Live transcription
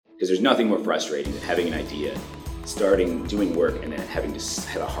Because there's nothing more frustrating than having an idea, starting, doing work, and then having to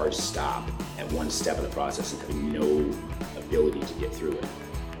have a hard stop at one step of the process and having no ability to get through it.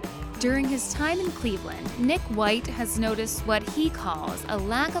 During his time in Cleveland, Nick White has noticed what he calls a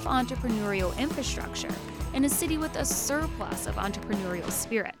lack of entrepreneurial infrastructure in a city with a surplus of entrepreneurial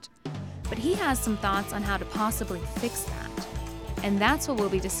spirit. But he has some thoughts on how to possibly fix that. And that's what we'll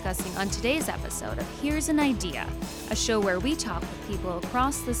be discussing on today's episode of Here's an Idea, a show where we talk with people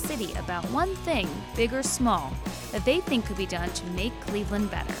across the city about one thing, big or small, that they think could be done to make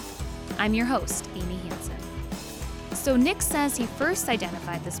Cleveland better. I'm your host, Amy Hansen. So Nick says he first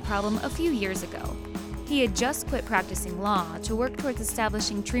identified this problem a few years ago. He had just quit practicing law to work towards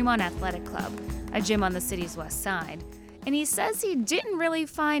establishing Tremont Athletic Club, a gym on the city's west side. And he says he didn't really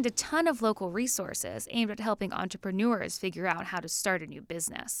find a ton of local resources aimed at helping entrepreneurs figure out how to start a new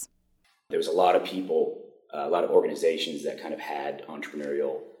business. There was a lot of people, a lot of organizations that kind of had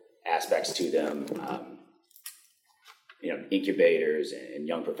entrepreneurial aspects to them, incubators and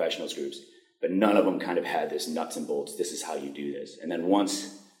young professionals groups, but none of them kind of had this nuts and bolts, this is how you do this. And then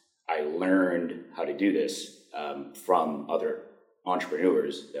once I learned how to do this from other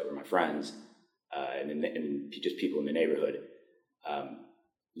entrepreneurs that were my friends, and just people in the neighborhood,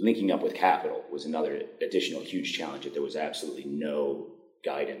 linking up with capital was another additional huge challenge, that there was absolutely no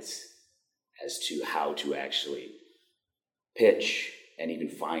guidance as to how to actually pitch and even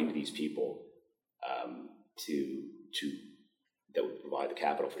find these people that would provide the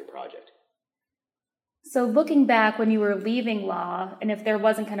capital for your project. So looking back when you were leaving law, and if there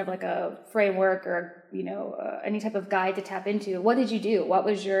wasn't kind of like a framework or, any type of guide to tap into, what did you do? What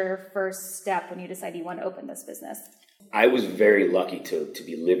was your first step when you decided you want to open this business? I was very lucky to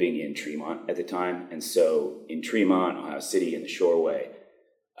be living in Tremont at the time. And so in Tremont, Ohio City, in the Shoreway,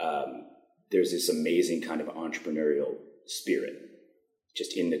 there's this amazing kind of entrepreneurial spirit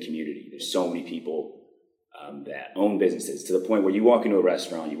just in the community. There's so many people that own businesses, to the point where you walk into a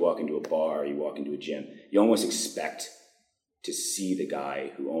restaurant, you walk into a bar, you walk into a gym, you almost expect to see the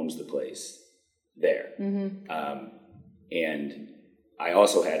guy who owns the place there. Mm-hmm. And I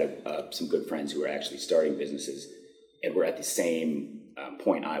also had some good friends who were actually starting businesses and were at the same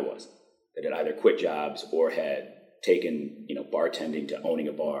point I was, that had either quit jobs or had taken bartending to owning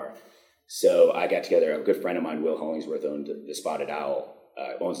a bar. So I got together, a good friend of mine, Will Hollingsworth, owns the Spotted Owl,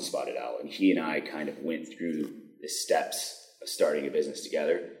 and he and I kind of went through the steps of starting a business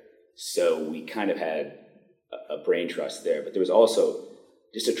together. So we kind of had a brain trust there, but there was also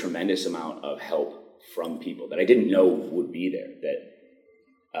just a tremendous amount of help from people that I didn't know would be there, that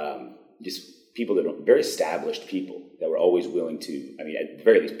just people that are very established people that were always willing to, at the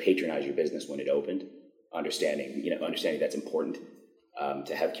very least, patronize your business when it opened, understanding that's important,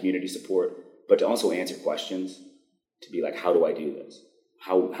 to have community support, but to also answer questions, to be like, how do I do this?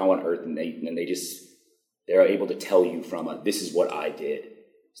 How on earth? And they're able to tell you from a this is what I did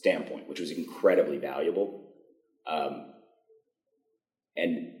standpoint, which was incredibly valuable.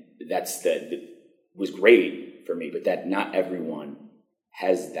 And that was great for me, but that not everyone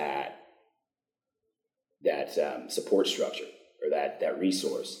has that support structure or that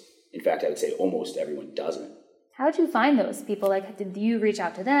resource. In fact, I would say almost everyone doesn't. How did you find those people? Like, did you reach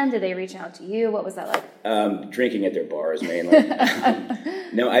out to them? Did they reach out to you? What was that like? Drinking at their bars, mainly.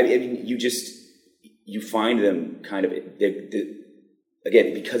 No, you find them kind of,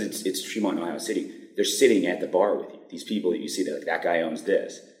 again, because it's Tremont, Ohio City, they're sitting at the bar with you. These people that you see, they're like, that guy owns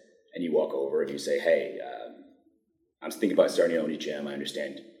this. And you walk over and you say, hey, I'm thinking about starting your own gym. I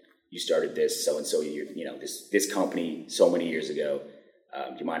understand you started this, so-and-so, this company so many years ago.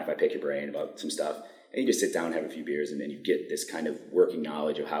 Do you mind if I pick your brain about some stuff? And you just sit down and have a few beers, and then you get this kind of working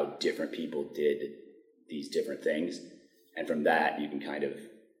knowledge of how different people did these different things. And from that, you can kind of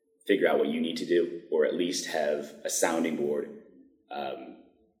figure out what you need to do, or at least have a sounding board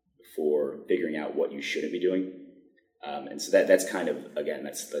for figuring out what you shouldn't be doing. And so that's kind of, again,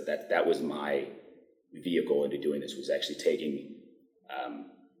 that was my vehicle into doing this, was actually taking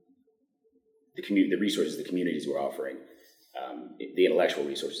the resources the communities were offering, the intellectual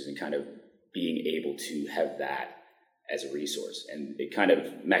resources, and kind of being able to have that as a resource. And it kind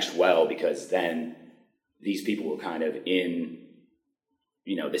of meshed well, because then these people were kind of in,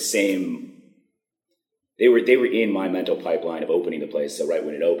 the same, they were in my mental pipeline of opening the place. So right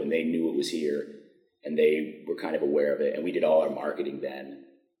when it opened, they knew it was here and they were kind of aware of it. And we did all our marketing then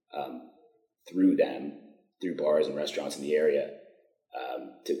through bars and restaurants in the area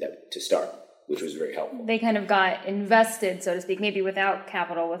to start, which was very helpful. They kind of got invested, so to speak, maybe without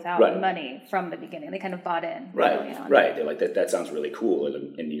capital, without money from the beginning. They kind of bought in. Right. They're like, that sounds really cool.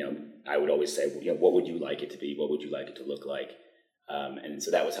 And I would always say, what would you like it to be? What would you like it to look like? And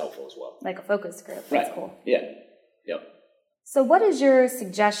so that was helpful as well. Like a focus group. That's right. Cool. Yeah. Yep. So what is your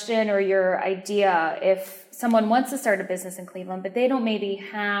suggestion or your idea if someone wants to start a business in Cleveland, but they don't maybe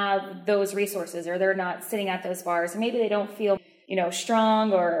have those resources, or they're not sitting at those bars, or maybe they don't feel,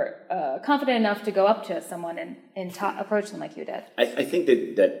 strong or confident enough to go up to someone and approach them like you did? I think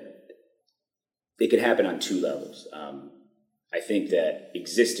that it could happen on two levels. I think that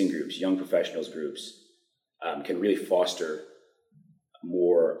existing groups, young professionals groups, can really foster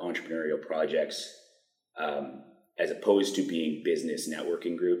more entrepreneurial projects, as opposed to being business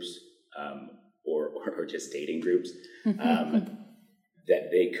networking groups, or just dating groups, that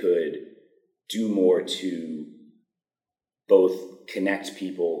they could do more to both connect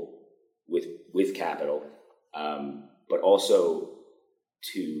people with capital, but also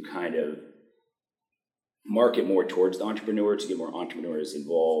to kind of market more towards the entrepreneur, to get more entrepreneurs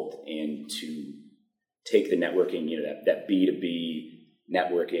involved, and to take the networking, that B2B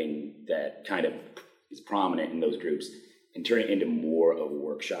networking that kind of is prominent in those groups, and turn it into more of a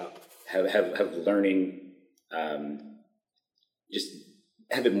workshop. Have learning, just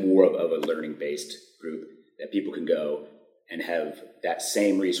have it more of a learning-based group that people can go and have that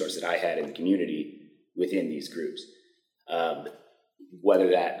same resource that I had in the community within these groups.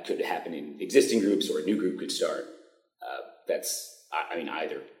 Whether that could happen in existing groups or a new group could start,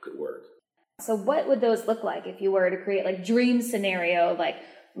 either could work. So what would those look like if you were to create like dream scenario, like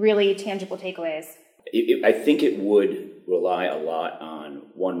really tangible takeaways? I think it would rely a lot on,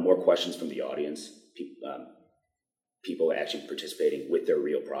 one, more questions from the audience, people actually participating with their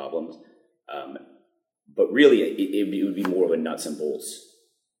real problems. But really, it would be more of a nuts and bolts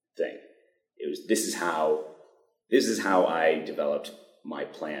thing. This is how I developed my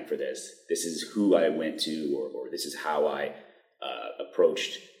plan for this. This is who I went to, or this is how I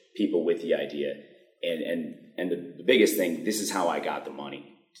approached people with the idea. And the biggest thing, this is how I got the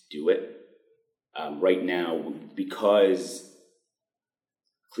money to do it. Right now, because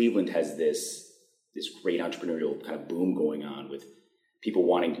Cleveland has this great entrepreneurial kind of boom going on with people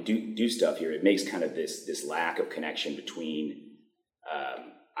wanting to do stuff here, it makes kind of this lack of connection between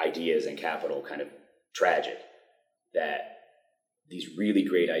ideas and capital kind of tragic. That these really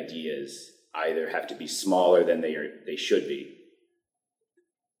great ideas either have to be smaller than they should be,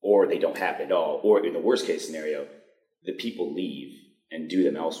 or they don't happen at all, or in the worst case scenario, the people leave and do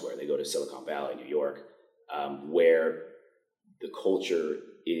them elsewhere. They go to Silicon Valley, New York, where the culture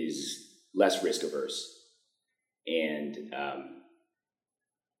is less risk averse, and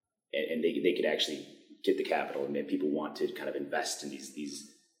they could actually get the capital, and then people want to kind of invest in these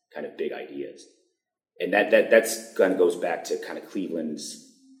kind of big ideas. And that's kind of goes back to kind of Cleveland's.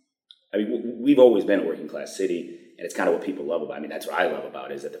 I mean, we've always been a working class city, and it's kind of what people love about. I mean, that's what I love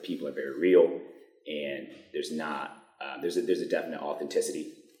about it, is that the people are very real, and there's not there's a definite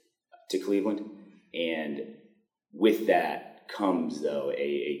authenticity to Cleveland, and with that comes though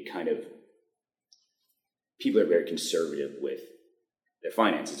a kind of, people are very conservative with their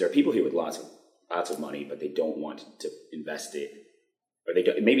finances. There are people here with lots of money, but they don't want to invest it. Or they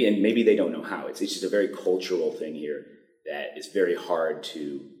don't, maybe they don't know how. It's just a very cultural thing here that is very hard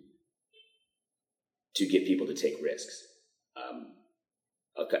to get people to take risks.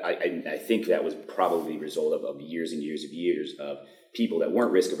 I think that was probably the result of years and years of people that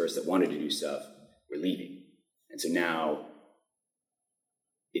weren't risk averse, that wanted to do stuff, were leaving, and so now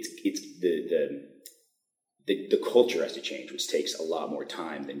it's the culture has to change, which takes a lot more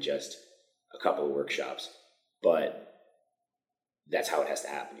time than just a couple of workshops, but that's how it has to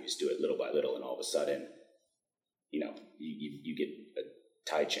happen. You just do it little by little, and all of a sudden, you get a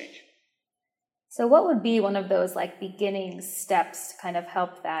tide change. So what would be one of those like beginning steps to kind of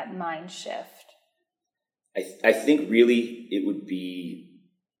help that mind shift? I think really it would be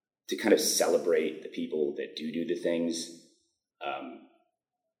to kind of celebrate the people that do the things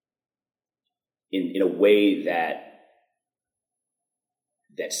in a way that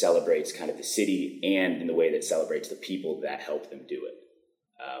celebrates kind of the city, and in the way that celebrates the people that help them do it.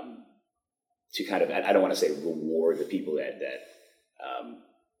 To kind of, I don't want to say reward the people that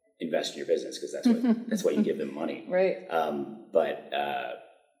invest in your business, because that's why you give them money, right? But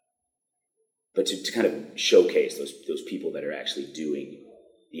to kind of showcase those people that are actually doing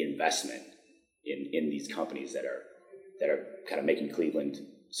the investment in these companies that are kind of making Cleveland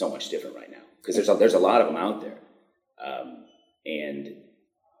so much different right now, because there's a lot of them out there, and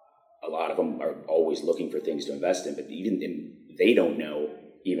a lot of them are always looking for things to invest in, but they don't know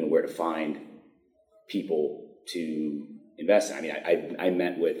even where to find people to invest in. I mean, I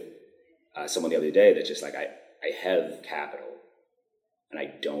met with someone the other day that's just like, I have capital and I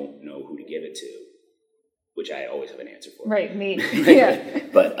don't know who to give it to, which I always have an answer for. Right, me. Yeah.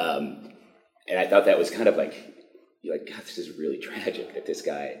 But, and I thought that was kind of like, you're like, God, this is really tragic that this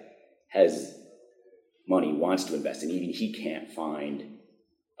guy has money, wants to invest, and even he can't find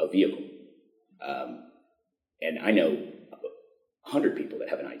a vehicle. And I know 100 people that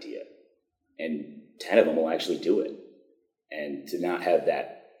have an idea, and 10 of them will actually do it. And to not have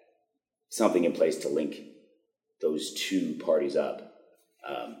that something in place to link those two parties up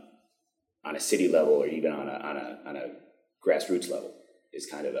on a city level or even on a grassroots level is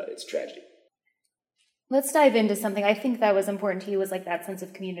kind of it's a tragedy. Let's dive into something I think that was important to you, was like that sense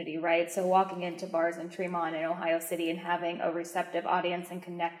of community, right? So walking into bars in Tremont and Ohio City and having a receptive audience and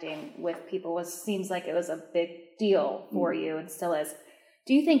connecting with people seems like it was a big deal for you, and still is.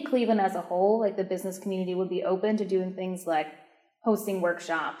 Do you think Cleveland as a whole, like the business community, would be open to doing things like hosting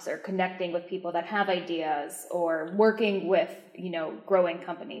workshops or connecting with people that have ideas or working with, growing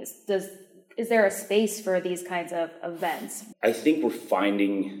companies? Is there a space for these kinds of events? I think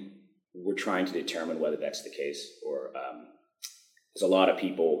we're trying to determine whether that's the case, or there's a lot of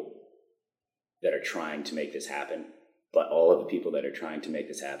people that are trying to make this happen, but all of the people that are trying to make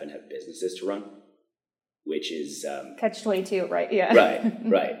this happen have businesses to run, which is catch-22, right? Yeah.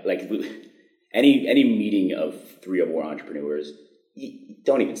 Right. Like any meeting of 3 or more entrepreneurs, you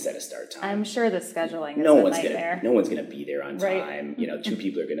don't even set a start time. I'm sure the scheduling is a nightmare. No one's going to be there on time. Right. 2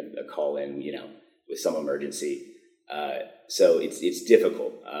 people are going to call in, with some emergency. So it's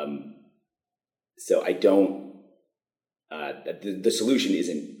difficult. So I don't, the solution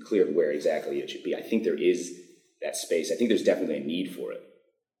isn't clear where exactly it should be. I think there is that space. I think there's definitely a need for it.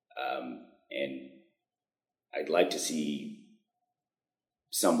 And I'd like to see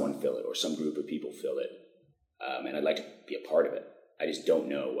someone fill it or some group of people fill it. And I'd like to be a part of it. I just don't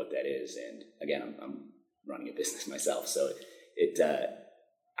know what that is. And again, I'm running a business myself. So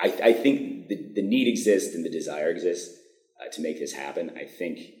I think the need exists and the desire exists to make this happen. I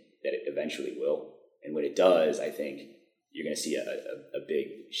think that it eventually will. And when it does, I think you're going to see a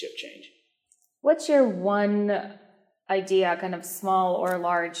big shift change. What's your one idea, kind of small or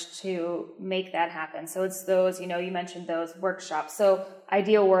large, to make that happen? So it's those, you mentioned those workshops. So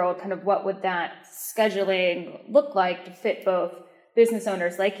ideal world, kind of what would that scheduling look like to fit both business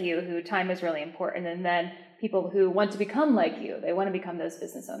owners like you, who time is really important, and then people who want to become like you? They want to become those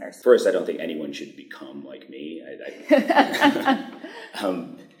business owners. First, I don't think anyone should become like me.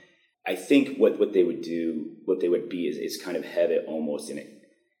 I think what they would do, what they would be is kind of have it almost in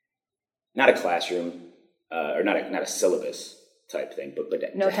not a classroom or not a syllabus type thing, but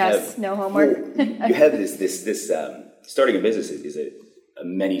no tests, no homework. You have this starting a business is a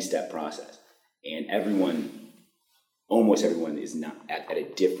many-step process, and almost everyone is not at a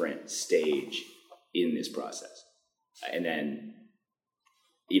different stage in this process. And then,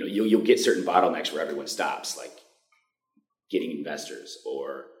 you'll get certain bottlenecks where everyone stops, like getting investors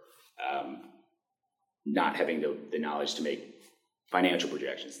or not having the knowledge to make financial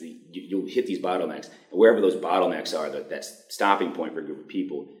projections. You'll hit these bottlenecks, and wherever those bottlenecks are, that stopping point for a group of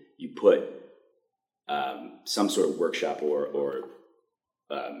people, you put some sort of workshop or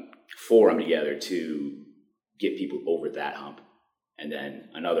forum together to get people over that hump. And then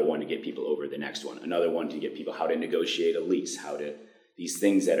another one to get people over the next one. Another one to get people how to negotiate a lease, these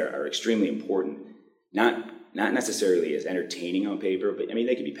things that are extremely important, not necessarily as entertaining on paper, but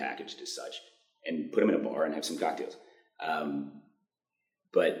they can be packaged as such and put them in a bar and have some cocktails.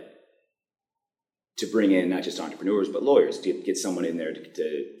 But to bring in not just entrepreneurs, but lawyers, to get someone in there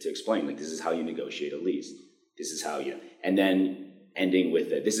to explain, like, this is how you negotiate a lease. This is how and then ending with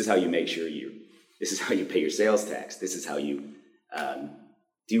this is how you make sure this is how you pay your sales tax. This is how you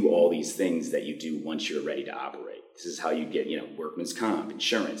do all these things that you do once you're ready to operate. This is how you get, workman's comp,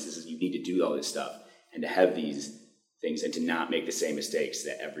 insurance. You need to do all this stuff, and to have these things and to not make the same mistakes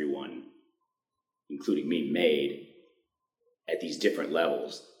that everyone, including me, made at these different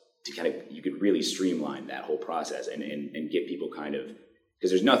levels. You could really streamline that whole process and get people because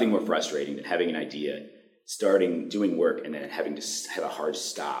there's nothing more frustrating than having an idea, starting doing work, and then having to have a hard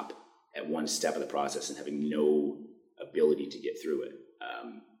stop at one step of the process and having no ability to get through it.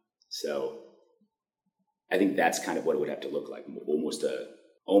 So I think that's kind of what it would have to look like,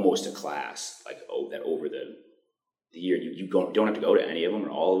 almost a class, like that over the year. You don't have to go to any of them or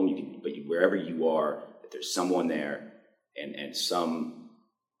all of them. But wherever you are, that there's someone there and some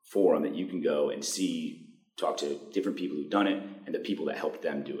forum that you can go and talk to different people who've done it and the people that helped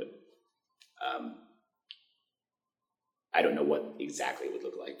them do it. I don't know what exactly it would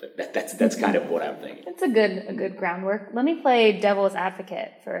look like, but that's kind of what I'm thinking. It's a good groundwork. Let me play devil's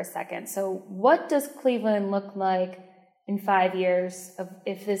advocate for a second. So what does Cleveland look like in 5 years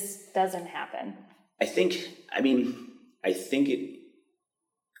if this doesn't happen? I think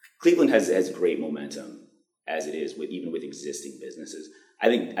Cleveland has great momentum as it is, even with existing businesses. I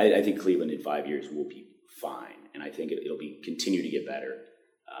think Cleveland in 5 years will be fine, and I think it'll continue to get better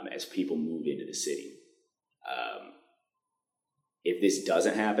as people move into the city. If this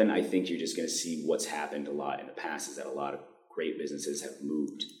doesn't happen, I think you're just going to see what's happened a lot in the past, is that a lot of great businesses have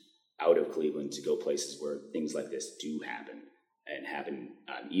moved out of Cleveland to go places where things like this do happen, and happen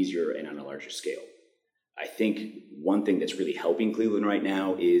easier and on a larger scale. I think one thing that's really helping Cleveland right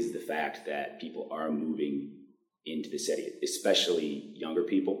now is the fact that people are moving into the city, especially younger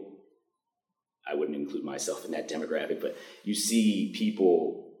people. I wouldn't include myself in that demographic, but you see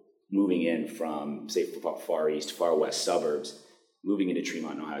people moving in from, say, far east, far west suburbs, moving into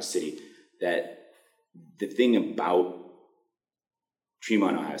Tremont and Ohio City. That the thing about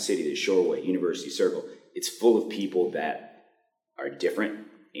Tremont, Ohio City, the Shoreway, University Circle, it's full of people that are different,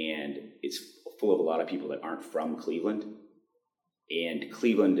 and it's full of a lot of people that aren't from Cleveland. And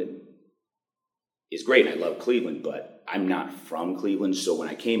Cleveland is great. I love Cleveland, but I'm not from Cleveland. So when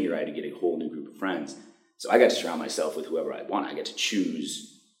I came here, I had to get a whole new group of friends. So I got to surround myself with whoever I want. I got to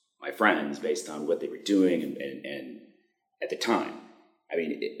choose my friends based on what they were doing and at the time. I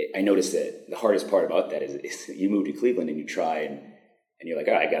mean, I noticed that the hardest part about that is you move to Cleveland and you try and you're like,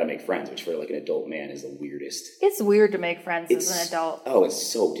 oh, I got to make friends, which for like an adult man is the weirdest. It's weird to make friends as an adult. Oh,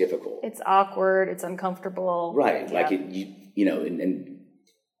 it's so difficult. It's awkward. It's uncomfortable. Right. Yeah. Like, and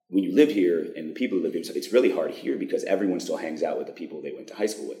when you live here and the people who live here, it's really hard here because everyone still hangs out with the people they went to high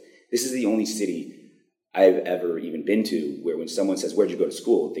school with. This is the only city I've ever even been to where when someone says, where'd you go to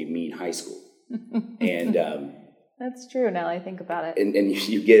school? They mean high school. And that's true now I think about it. And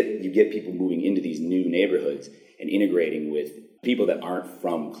you get people moving into these new neighborhoods and integrating with people that aren't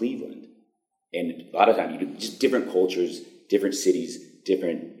from Cleveland. And a lot of times, you do just different cultures, different cities,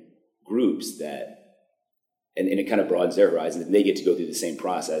 different groups and it kind of broadens their horizons, and they get to go through the same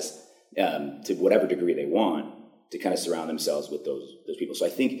process to whatever degree they want to kind of surround themselves with those people. So I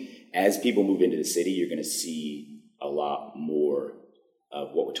think as people move into the city, you're going to see a lot more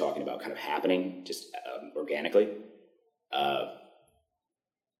of what we're talking about kind of happening just organically.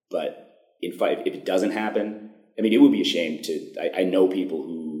 But if it doesn't happen, I mean, it would be a shame I know people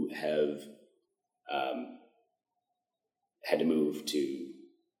who have had to move to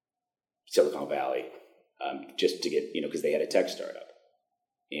Silicon Valley just to get, because they had a tech startup.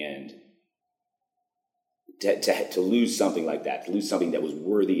 And to lose something like that, to lose something that was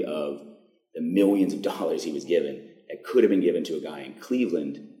worthy of the millions of dollars he was given, that could have been given to a guy in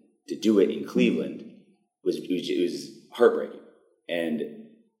Cleveland, to do it in Cleveland, it was heartbreaking. And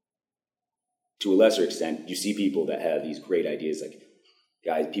to a lesser extent, you see people that have these great ideas,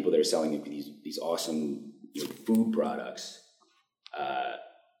 like people that are selling these awesome food products,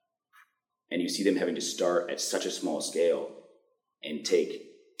 and you see them having to start at such a small scale and take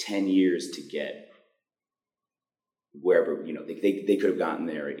 10 years to get wherever, they could have gotten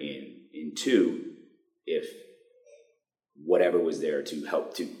there in 2 if whatever was there to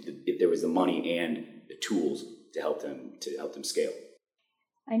help if there was the money and the tools to help them scale.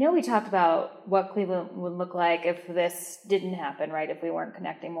 I know we talked about what Cleveland would look like if this didn't happen, right? If we weren't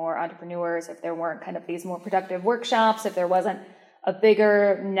connecting more entrepreneurs, if there weren't kind of these more productive workshops, if there wasn't a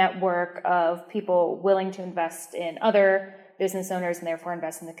bigger network of people willing to invest in other business owners and therefore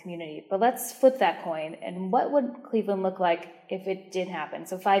invest in the community. But let's flip that coin. And what would Cleveland look like if it did happen?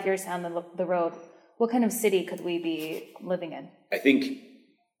 So 5 years down the road, what kind of city could we be living in? I think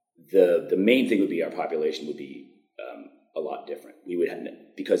the main thing would be our population would be a lot different. We would have,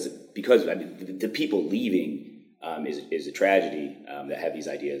 because I mean, the people leaving is a tragedy that have these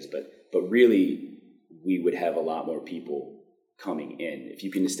ideas, but really we would have a lot more people coming in. If you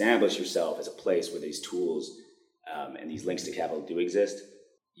can establish yourself as a place where these tools and these links to capital do exist,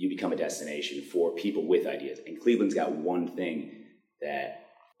 you become a destination for people with ideas. And Cleveland's got one thing that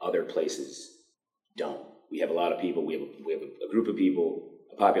other places don't. We have a lot of people. We have a group of people,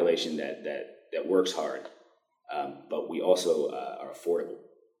 a population that works hard, but we also are affordable.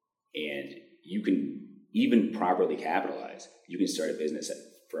 And you can, even properly capitalize, you can start a business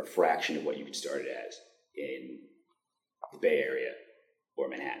for a fraction of what you could start it as in the Bay Area or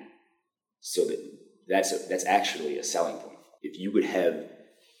Manhattan. So that's actually a selling point. If you could have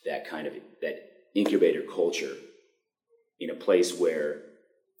that kind of that incubator culture in a place where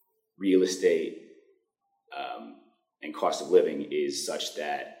real estate and cost of living is such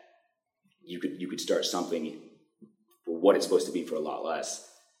that you could start something for what it's supposed to be for a lot less,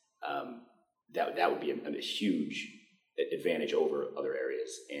 that would be a huge advantage over other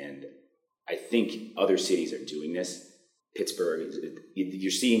areas. And I think other cities are doing this. Pittsburgh,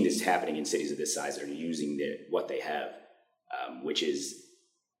 you're seeing this happening in cities of this size that are using what they have, which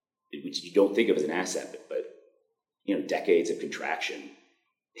you don't think of as an asset, but decades of contraction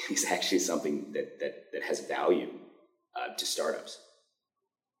is actually something that has value to startups.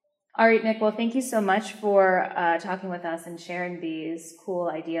 All right, Nick. Well, thank you so much for talking with us and sharing these cool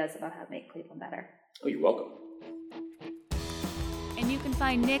ideas about how to make Cleveland better. Oh, you're welcome. And you can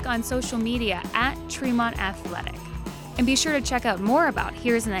find Nick on social media at Tremont Athletic. And be sure to check out more about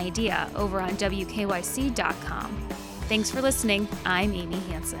Here's an Idea over on WKYC.com. Thanks for listening. I'm Amy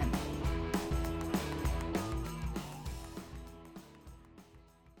Hansen.